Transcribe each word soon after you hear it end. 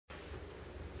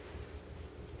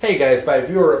Hey guys, by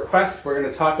viewer request, we're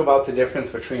going to talk about the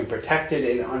difference between protected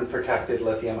and unprotected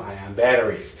lithium-ion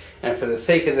batteries. And for the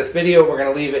sake of this video, we're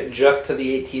going to leave it just to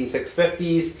the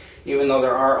 18650s, even though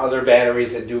there are other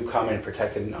batteries that do come in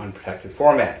protected and unprotected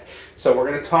format. So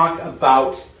we're going to talk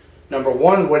about, number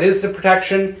one, what is the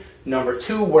protection? Number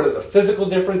two, what are the physical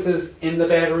differences in the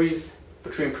batteries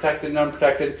between protected and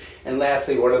unprotected? And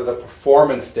lastly, what are the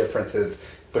performance differences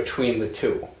between the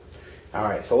two?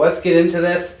 Alright, so let's get into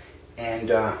this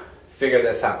and figure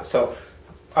this out. So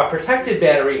a protected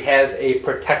battery has a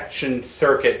protection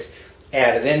circuit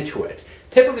added into it.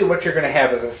 Typically what you're going to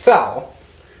have is a cell,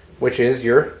 which is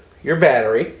your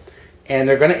battery, and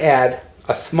they're going to add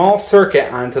a small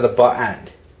circuit onto the butt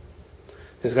end.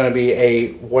 There's going to be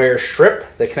a wire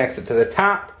strip that connects it to the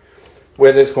top,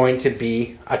 where there's going to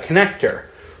be a connector.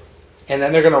 And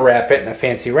then they're going to wrap it in a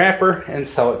fancy wrapper and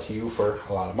sell it to you for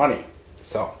a lot of money.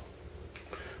 So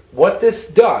what this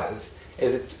does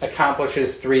is it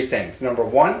accomplishes three things. Number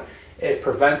one, it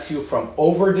prevents you from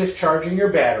over-discharging your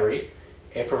battery.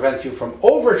 It prevents you from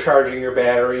overcharging your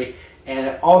battery, and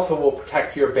it also will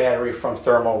protect your battery from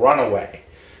thermal runaway.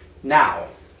 Now,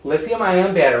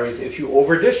 lithium-ion batteries, if you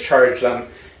over-discharge them,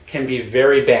 can be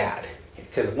very bad.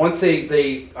 Because once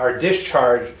they are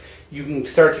discharged, you can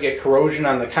start to get corrosion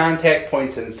on the contact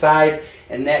points inside,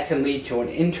 and that can lead to an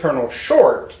internal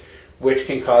short, which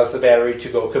can cause the battery to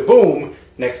go kaboom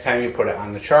next time you put it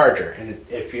on the charger. And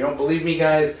if you don't believe me,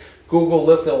 guys, Google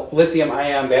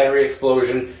lithium-ion battery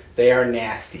explosion. They are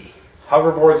nasty.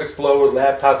 Hoverboards explode,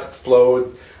 laptops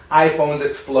explode, iPhones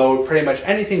explode. Pretty much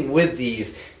anything with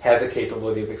these has a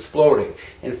capability of exploding.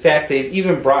 In fact, they've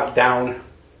even brought down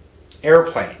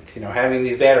airplanes. You know, having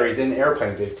these batteries in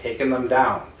airplanes, they've taken them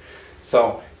down.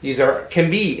 So these can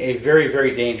be a very,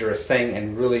 very dangerous thing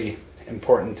and really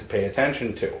important to pay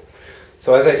attention to.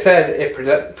 So as I said, it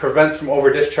prevents from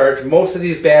over-discharge. Most of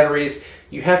these batteries,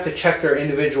 you have to check their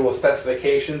individual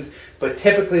specifications, but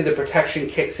typically the protection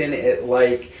kicks in at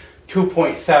like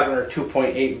 2.7 or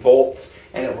 2.8 volts,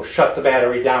 and it will shut the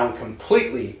battery down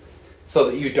completely so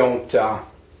that you don't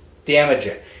damage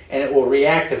it. And it will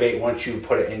reactivate once you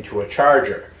put it into a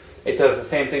charger. It does the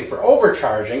same thing for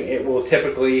overcharging. It will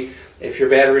typically, if your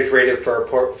battery is rated for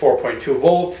 4.2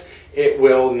 volts, it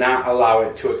will not allow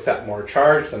it to accept more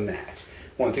charge than that.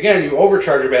 Once again, you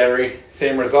overcharge your battery,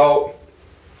 same result.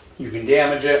 You can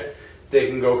damage it, they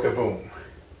can go kaboom.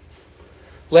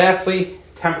 Lastly,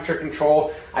 temperature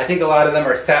control. I think a lot of them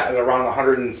are set at around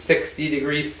 160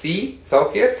 degrees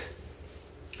Celsius.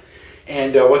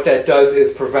 And what that does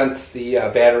is prevents the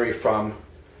battery from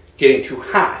getting too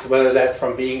hot, whether that's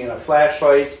from being in a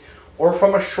flashlight or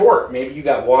from a short. Maybe you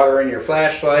got water in your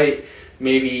flashlight,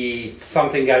 maybe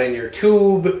something got in your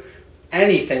tube.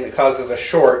 Anything that causes a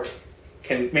short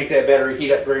can make that battery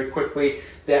heat up very quickly.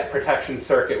 That protection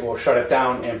circuit will shut it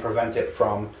down and prevent it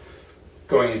from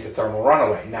going into thermal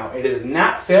runaway. Now, it is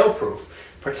not fail-proof.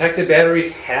 Protected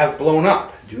batteries have blown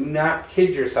up. Do not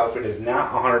kid yourself. It is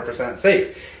not 100%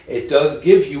 safe. It does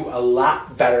give you a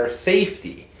lot better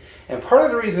safety. And part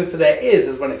of the reason for that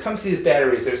is when it comes to these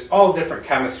batteries, there's all different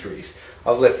chemistries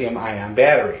of lithium-ion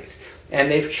batteries. And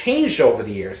they've changed over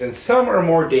the years, and some are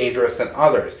more dangerous than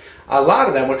others. A lot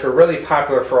of them, which were really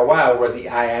popular for a while, were the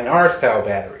INR style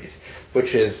batteries,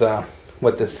 which is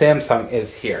what the Samsung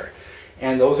is here.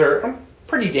 And those are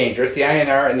pretty dangerous. The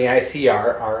INR and the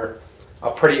ICR are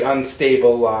a pretty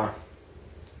unstable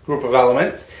group of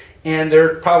elements, and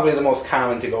they're probably the most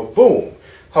common to go boom.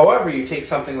 However, you take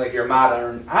something like your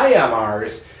modern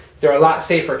IMRs, they're a lot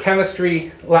safer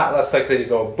chemistry, a lot less likely to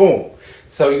go boom.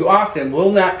 So you often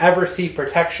will not ever see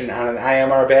protection on an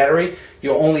IMR battery.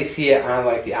 You'll only see it on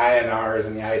like the INRs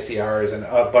and the ICRs and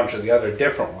a bunch of the other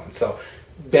different ones. So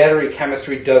battery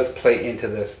chemistry does play into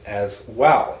this as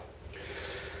well.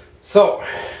 So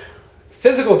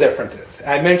physical differences.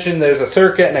 I mentioned there's a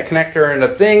circuit and a connector and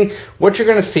a thing. What you're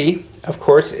going to see, of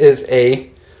course, is a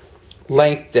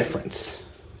length difference.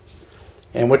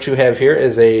 And what you have here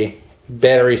is a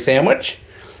battery sandwich.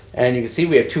 And you can see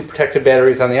we have two protected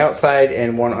batteries on the outside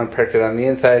and one unprotected on the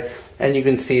inside. And you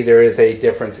can see there is a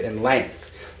difference in length.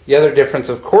 The other difference,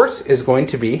 of course, is going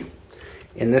to be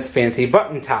in this fancy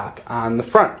button top on the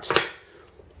front.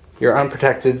 Your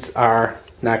unprotecteds are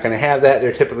not going to have that.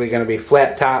 They're typically going to be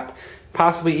flat top,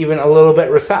 possibly even a little bit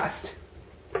recessed.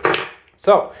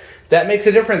 So that makes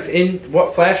a difference in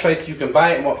what flashlights you can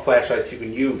buy and what flashlights you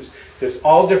can use. There's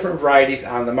all different varieties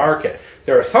on the market.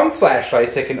 There are some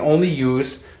flashlights that can only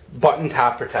use button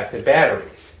top protected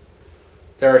batteries.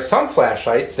 There are some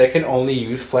flashlights that can only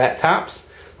use flat tops.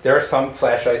 There are some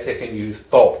flashlights that can use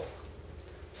both.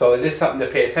 So it is something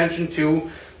to pay attention to.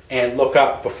 and look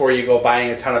up before you go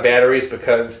buying a ton of batteries,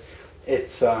 because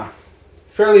it's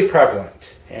fairly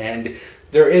prevalent. And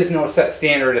there is no set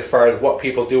standard as far as what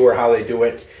people do or how they do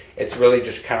it. It's really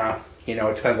just kind of, you know,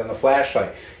 it depends on the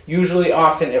flashlight. Usually,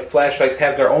 often, if flashlights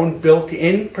have their own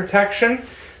built-in protection,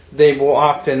 they will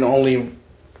often only,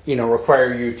 you know,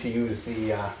 require you to use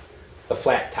the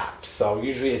flat tops. So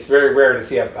usually it's very rare to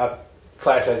see a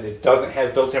flashlight that doesn't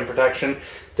have built-in protection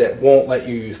that won't let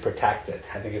you use protected.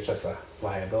 I think it's just a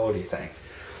liability thing.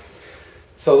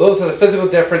 So those are the physical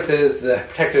differences. The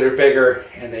protected are bigger,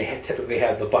 and they typically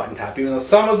have the button top. Even though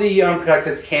some of the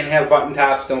unprotected can have button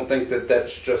tops, don't think that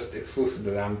that's just exclusive to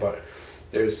them, but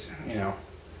there's, you know,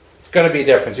 it's going to be a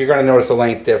difference. You're going to notice a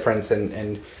length difference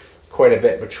and quite a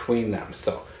bit between them.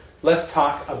 So let's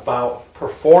talk about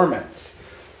performance.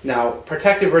 Now,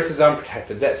 protected versus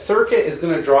unprotected. That circuit is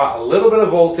going to draw a little bit of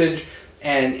voltage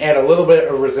and add a little bit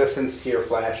of resistance to your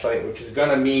flashlight, which is going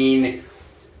to mean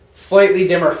slightly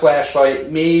dimmer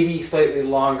flashlight, maybe slightly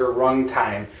longer run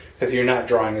time, because you're not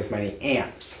drawing as many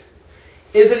amps.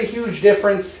 Is it a huge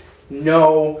difference?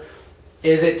 No.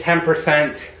 Is it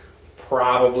 10%?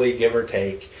 Probably, give or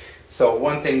take. So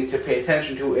one thing to pay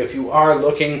attention to, if you are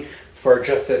looking for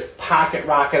just this pocket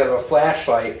rocket of a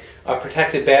flashlight, a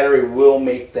protected battery will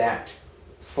make that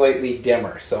slightly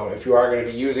dimmer. So if you are going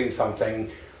to be using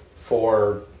something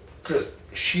for just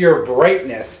sheer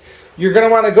brightness, you're going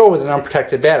to want to go with an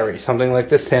unprotected battery. Something like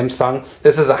this Samsung.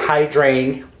 This is a high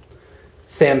drain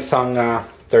Samsung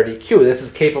 30Q. This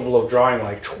is capable of drawing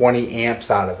like 20 amps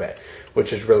out of it,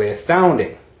 which is really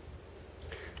astounding.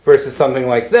 Versus something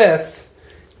like this,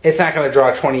 it's not going to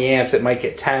draw 20 amps. It might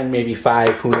get 10, maybe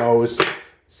 5, who knows.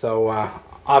 So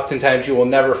oftentimes you will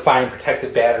never find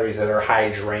protected batteries that are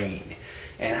high drain.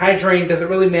 And high drain, does it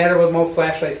really matter with most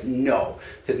flashlights? No.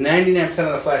 Because 99%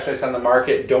 of the flashlights on the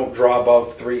market don't draw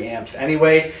above 3 amps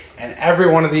anyway. And every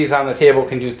one of these on the table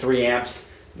can do 3 amps.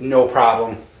 No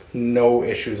problem. No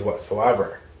issues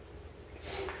whatsoever.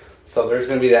 So there's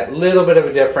going to be that little bit of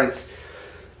a difference.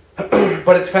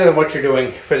 But it depends on what you're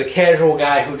doing. For the casual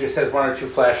guy who just has 1 or 2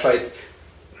 flashlights,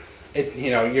 you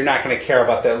know, you're not going to care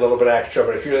about that little bit extra.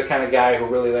 But if you're the kind of guy who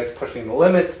really likes pushing the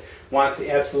limits, wants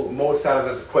the absolute most out of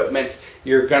his equipment,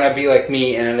 you're going to be like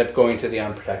me and end up going to the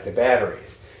unprotected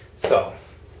batteries. So,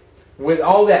 with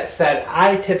all that said,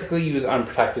 I typically use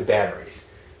unprotected batteries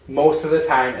most of the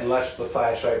time, unless the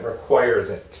flashlight requires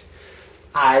it.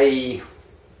 I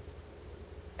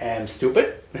am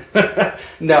stupid.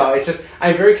 No, it's just,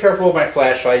 I'm very careful with my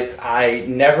flashlights. I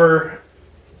never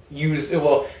use,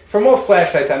 well, for most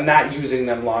flashlights, I'm not using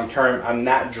them long term. I'm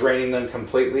not draining them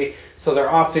completely. So they're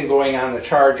often going on the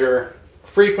charger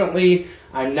frequently.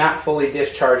 I'm not fully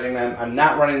discharging them. I'm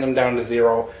not running them down to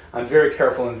 0. I'm very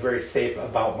careful and very safe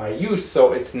about my use,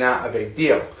 so it's not a big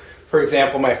deal. For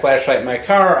example, my flashlight in my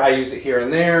car, I use it here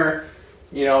and there,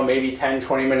 you know, maybe 10,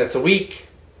 20 minutes a week.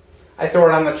 I throw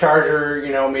it on the charger,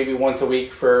 you know, maybe once a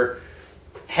week for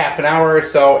half an hour or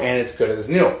so, and it's good as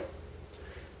new.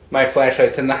 My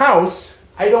flashlights in the house,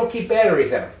 I don't keep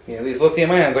batteries in them. You know, these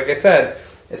lithium ions, like I said,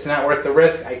 it's not worth the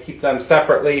risk. I keep them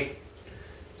separately.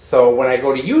 So when I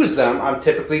go to use them, I'm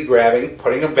typically grabbing,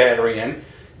 putting a battery in,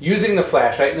 using the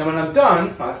flashlight, and then when I'm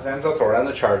done, lots of times I'll throw it on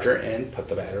the charger and put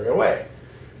the battery away.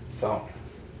 So,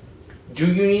 do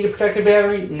you need a protected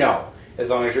battery? No, as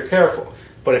long as you're careful.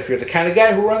 But if you're the kind of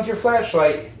guy who runs your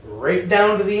flashlight right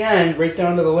down to the end, right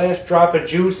down to the last drop of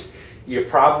juice, you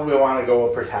probably want to go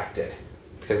with protected.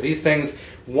 Because these things,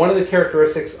 one of the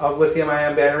characteristics of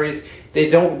lithium-ion batteries, they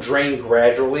don't drain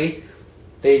gradually.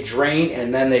 They drain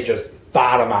and then they just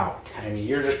bottom out. I mean,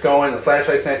 you're just going, the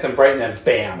flashlight's nice and bright, and then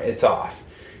bam, it's off.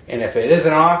 And if it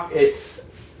isn't off, it's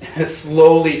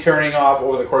slowly turning off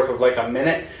over the course of like a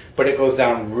minute, but it goes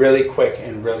down really quick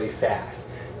and really fast.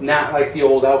 Not like the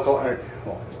old alkaline,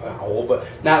 well, not old, but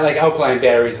not like alkaline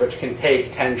batteries, which can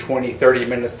take 10, 20, 30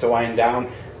 minutes to wind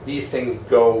down. These things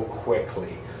go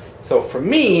quickly. So for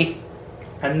me,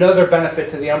 another benefit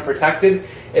to the unprotected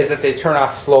is that they turn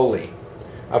off slowly.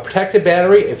 A protected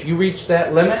battery, if you reach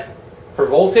that limit for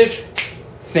voltage,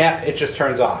 snap, it just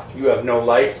turns off. You have no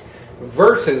light.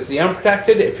 Versus the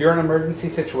unprotected, if you're in an emergency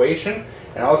situation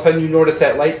and all of a sudden you notice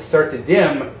that light start to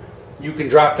dim, you can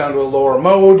drop down to a lower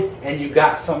mode and you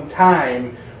got some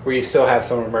time where you still have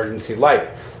some emergency light.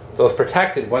 Those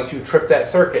protected, once you trip that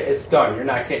circuit, it's done. You're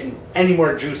not getting any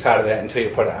more juice out of that until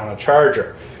you put it on a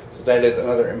charger. So that is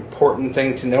another important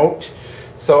thing to note.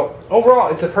 So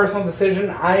overall, it's a personal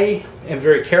decision. I am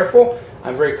very careful.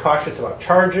 I'm very cautious about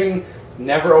charging,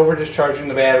 never over discharging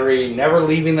the battery, never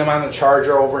leaving them on the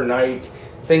charger overnight,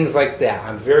 things like that.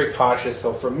 I'm very cautious.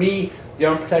 So for me, the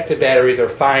unprotected batteries are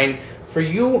fine For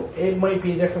you, it might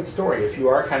be a different story. If you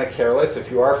are kind of careless,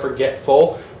 if you are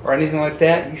forgetful or anything like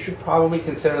that, you should probably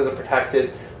consider the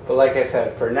protected. But like I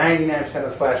said, for 99%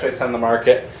 of the flashlights on the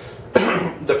market,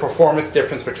 the performance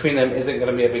difference between them isn't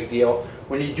going to be a big deal.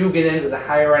 When you do get into the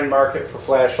higher end market for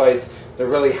flashlights, the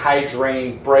really high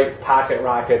drain, bright pocket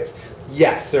rockets,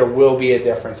 yes, there will be a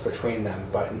difference between them.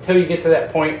 But until you get to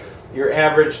that point, your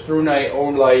average through night,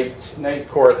 O-light, night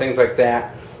core, things like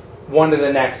that, one to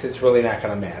the next, it's really not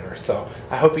going to matter. So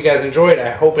I hope you guys enjoyed.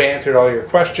 I hope I answered all your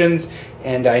questions.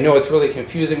 And I know it's really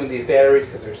confusing with these batteries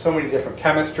because there's so many different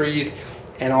chemistries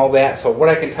and all that. So what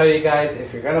I can tell you guys,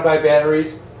 if you're going to buy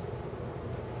batteries,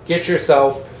 get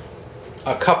yourself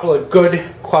a couple of good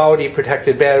quality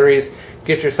protected batteries.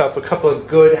 Get yourself a couple of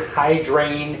good high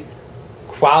drain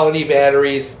quality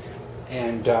batteries,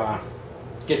 and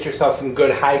get yourself some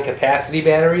good high capacity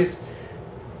batteries,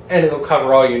 and it'll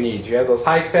cover all your needs. You have those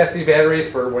high capacity batteries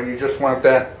for when you just want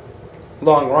that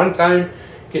long run time.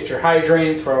 Get your high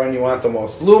drains for when you want the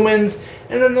most lumens,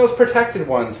 and then those protected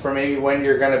ones for maybe when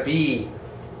you're going to be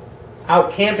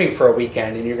out camping for a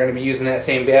weekend and you're going to be using that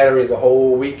same battery the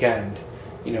whole weekend,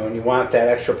 you know, and you want that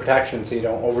extra protection so you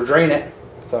don't overdrain it.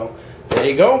 So there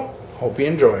you go. Hope you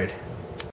enjoyed.